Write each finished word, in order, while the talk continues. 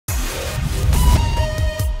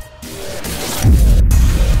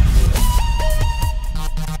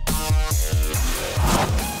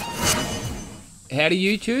Howdy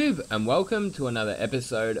YouTube, and welcome to another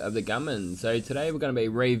episode of the Gunman. So today we're going to be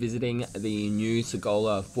revisiting the new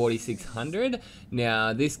Sagola 4600.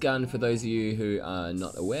 Now this gun, for those of you who are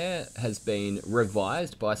not aware, has been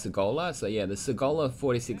revised by Sagola. So yeah, the Sagola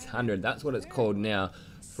 4600, that's what it's called now.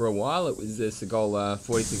 For a while it was the Sagola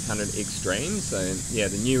 4600 Extreme, so yeah,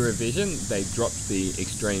 the new revision, they dropped the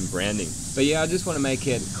Extreme branding. But yeah, I just want to make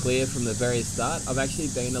it clear from the very start, I've actually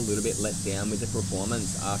been a little bit let down with the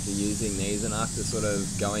performance after using these and after sort of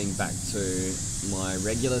going back to my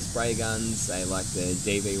regular spray guns, say like the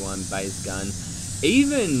DV1 base gun.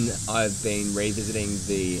 Even I've been revisiting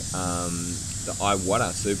the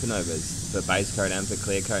Iwata Supernovas for base coat and for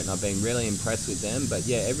clear coat, and I've been really impressed with them. But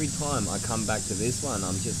yeah, every time I come back to this one,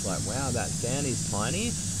 I'm just like, wow, that fan is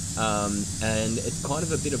tiny, and it's kind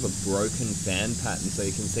of a bit of a broken fan pattern, so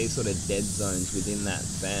you can see sort of dead zones within that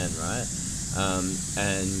fan, right?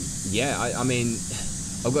 And yeah, I mean,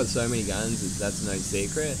 I've got so many guns, that's no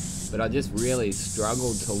secret, but I just really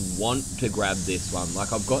struggled to want to grab this one.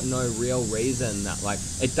 Like, I've got no real reason that, like,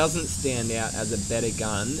 it doesn't stand out as a better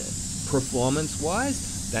gun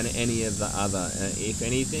performance-wise than any of the other. If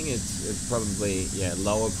anything, it's probably, yeah,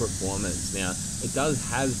 lower performance. Now, it does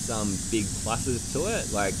have some big pluses to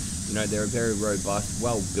it, like, you know, they're a very robust,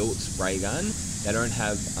 well-built spray gun. They don't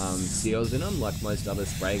have seals in them like most other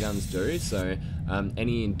spray guns do, so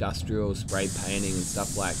any industrial spray painting and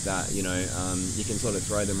stuff like that, you know, you can sort of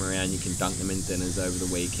throw them around, you can dunk them in thinners over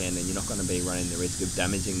the weekend, and you're not going to be running the risk of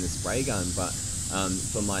damaging the spray gun. But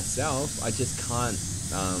for myself, I just can't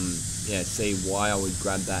yeah, see why I would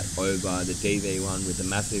grab that over the DV1 with the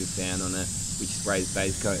massive fan on it, which sprays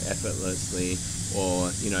base coat effortlessly, or,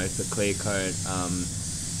 you know, for clear coat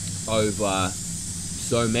over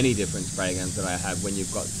so many different spray guns that I have when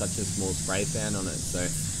you've got such a small spray fan on it. So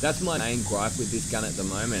that's my main gripe with this gun at the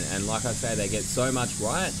moment, and like I say, they get so much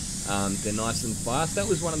right. They're nice and fast. That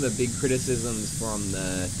was one of the big criticisms from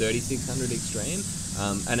the 3600 Extreme,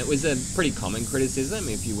 and it was a pretty common criticism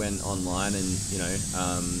if you went online and, you know,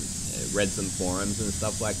 read some forums and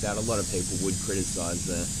stuff like that. A lot of people would criticize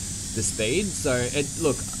the speed. So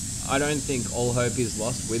look, I don't think all hope is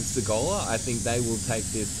lost with Sagola. I think they will take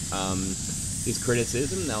this this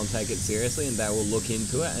criticism, they'll take it seriously, and they will look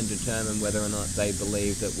into it and determine whether or not they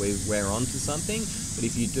believe that we're onto something. But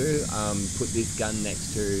if you do put this gun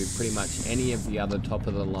next to pretty much any of the other top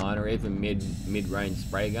of the line or even mid-range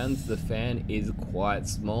spray guns, the fan is quite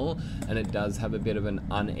small, and it does have a bit of an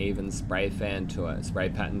uneven spray pattern to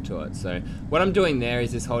it. So what I'm doing there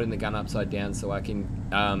is just holding the gun upside down so I can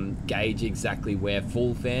gauge exactly where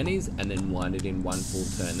full fan is, and then wind it in one full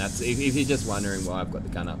turn. That's if you're just wondering why I've got the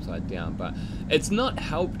gun upside down. But it's not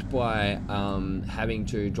helped by having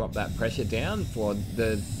to drop that pressure down. For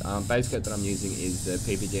the base coat that I'm using is the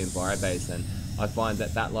PPG EnviroBase, and I find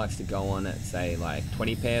that that likes to go on at, say, like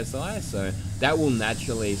 20 psi, so that will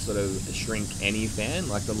naturally sort of shrink any fan,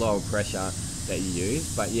 like the lower pressure that you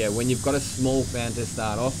use. But yeah, when you've got a small fan to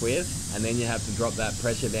start off with, and then you have to drop that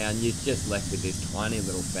pressure down, you're just left with this tiny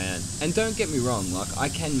little fan. And don't get me wrong, like, I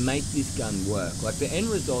can make this gun work. Like, the end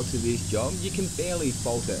result of this job, you can barely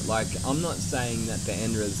fault it. Like, I'm not saying that the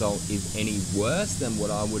end result is any worse than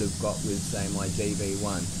what I would have got with, say, my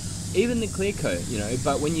DV1. Even the clear coat, you know,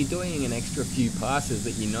 but when you're doing an extra few passes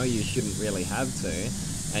that you know you shouldn't really have to,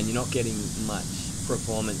 and you're not getting much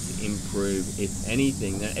performance improve, if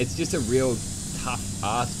anything, then it's just a real tough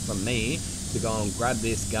ask for me to go and grab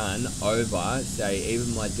this gun over, say,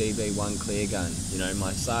 even my DV1 clear gun, you know,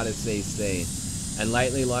 my SATA CC. And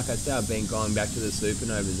lately, like I said, I've been going back to the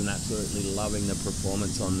Supernovas and absolutely loving the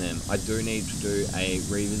performance on them. I do need to do a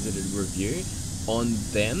revisited review on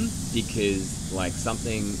them, because, like,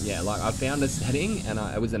 something, yeah, like, I found a setting and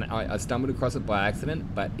I stumbled across it by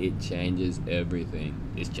accident, but it changes everything.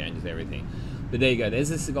 This changes everything. But there you go, there's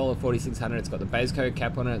the Sagola 4600. It's got the base coat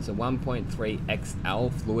cap on it. It's a 1.3 XL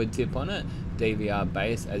fluid tip on it, DVR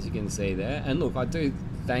base, as you can see there. And look, I do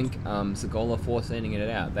thank Sagola for sending it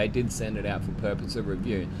out. They did send it out for purpose of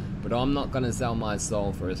review, but I'm not going to sell my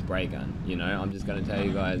soul for a spray gun, you know. I'm just going to tell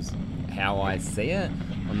you guys how I see it.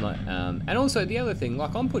 I'm not, and also the other thing,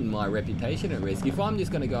 like, I'm putting my reputation at risk. If I'm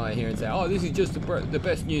just going to go out here and say, oh, this is just the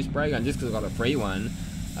best new spray gun just because I got a free one,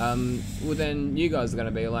 well, then you guys are going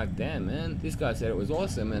to be like, damn, man, this guy said it was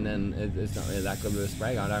awesome, and then it's not really that good of a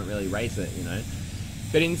spray gun. I don't really rate it, you know.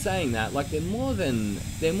 But in saying that, like, they're more than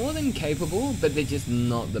capable, but they're just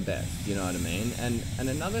not the best, you know what I mean? And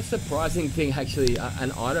another surprising thing, actually,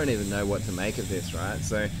 and I don't even know what to make of this, right?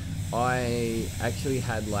 So I actually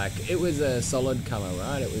had, like, it was a solid color,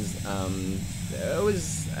 right? It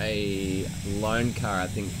was a loan car, I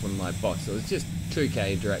think, from my box. So it was just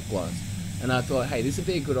 2K direct gloss. and I thought, hey, this would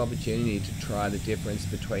be a good opportunity to try the difference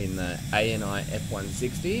between the ANI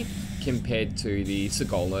F160 compared to the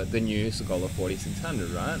Sagola, the new Sagola 4600,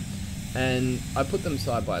 right? And I put them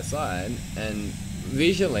side by side, and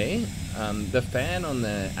visually, the fan on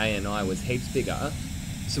the ANI was heaps bigger.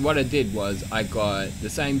 So what I did was I got the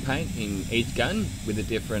same paint in each gun with a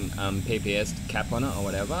different PPS cap on it or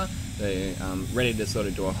whatever. So ready to sort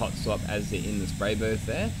of do a hot swap as they're in the spray booth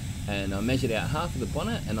there. And I measured out half of the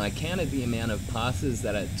bonnet, and I counted the amount of passes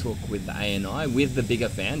that it took with the ANI with the bigger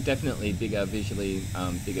fan, definitely bigger, visually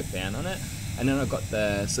bigger fan on it. And then I got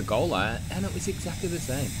the Sagola, and it was exactly the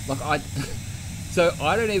same. Like so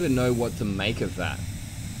I don't even know what to make of that.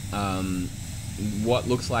 What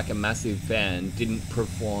looks like a massive fan didn't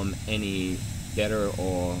perform any better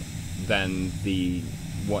or than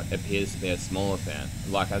what appears to be a smaller fan.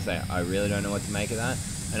 Like I say, I really don't know what to make of that,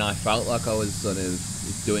 and I felt like I was sort of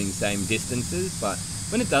doing same distances, but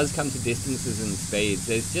when it does come to distances and speeds,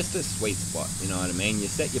 there's just a sweet spot, you know what I mean? You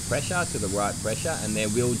set your pressure to the right pressure, and there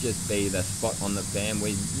will just be the spot on the fan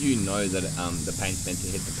where you know that the paint's meant to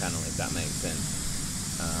hit the panel, if that makes sense.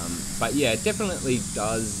 But yeah, it definitely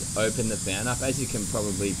does open the fan up. As you can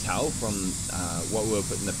probably tell from what we were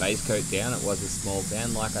putting the base coat down, it was a small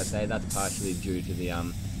fan. Like I say, that's partially due to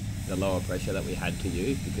the lower pressure that we had to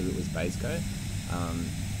use because it was base coat.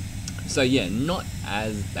 So yeah, not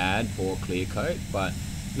as bad for clear coat, but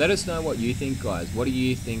let us know what you think, guys. What do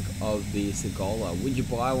you think of the Sagola? Would you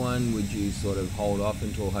buy one? Would you sort of hold off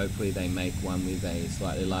until hopefully they make one with a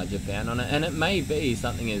slightly larger fan on it? And it may be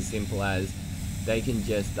something as simple as they can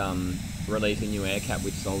just release a new air cap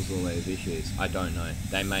which solves all those issues. I don't know.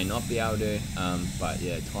 They may not be able to, but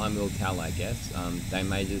yeah, time will tell, I guess. They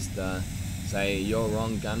may just say, you're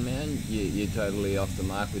wrong, Gunman, you're totally off the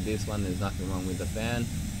mark with this one, there's nothing wrong with the fan.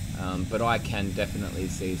 But I can definitely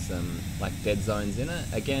see some like dead zones in it.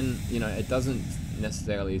 Again, you know, it doesn't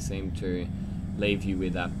necessarily seem to leave you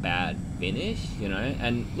with a bad finish, you know.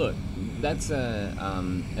 And look, that's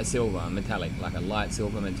a silver metallic, like a light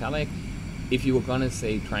silver metallic. If you were gonna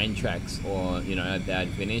see train tracks or, you know, a bad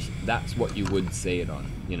finish, that's what you would see it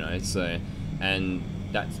on, you know. So, and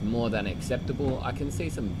that's more than acceptable. I can see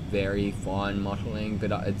some very fine mottling,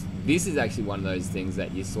 but this is actually one of those things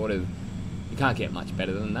that you can't get much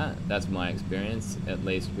better than that. That's my experience, at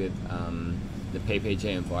least with the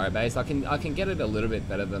PPG and Firebase. I can get it a little bit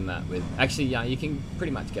better than that with, actually, yeah, you can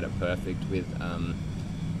pretty much get it perfect with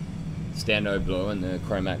Stando Blue and the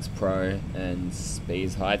Chromax Pro and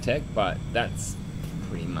Speeds High Tech, but that's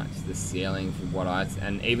pretty much the ceiling for what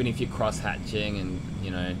and even if you're cross hatching and,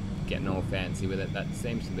 you know, getting all fancy with it, that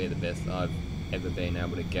seems to be the best I've ever been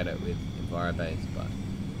able to get it with Firebase. But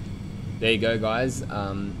there you go, guys.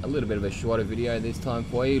 A little bit of a shorter video this time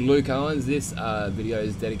for you. Luke Owens, this video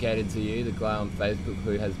is dedicated to you, the guy on Facebook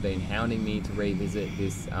who has been hounding me to revisit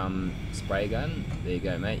this spray gun. There you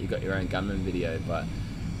go, mate. You got your own Gunman video. But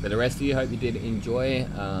for the rest of you, hope you did enjoy.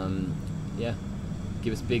 Yeah,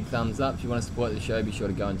 give us a big thumbs up. If you want to support the show, be sure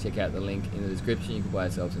to go and check out the link in the description. You can buy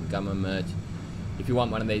yourself some Gunman merch. If you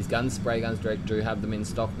want one of these guns, spray guns, Direct do have them in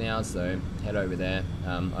stock now, so head over there.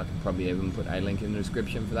 I could probably even put a link in the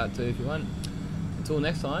description for that too if you want. Until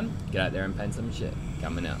next time, get out there and paint some shit.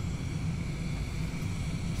 Coming out.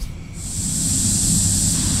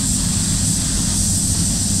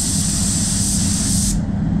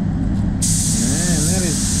 Man, that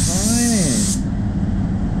is tiny.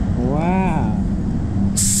 Wow.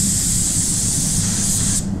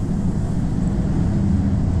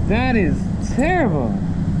 That is terrible.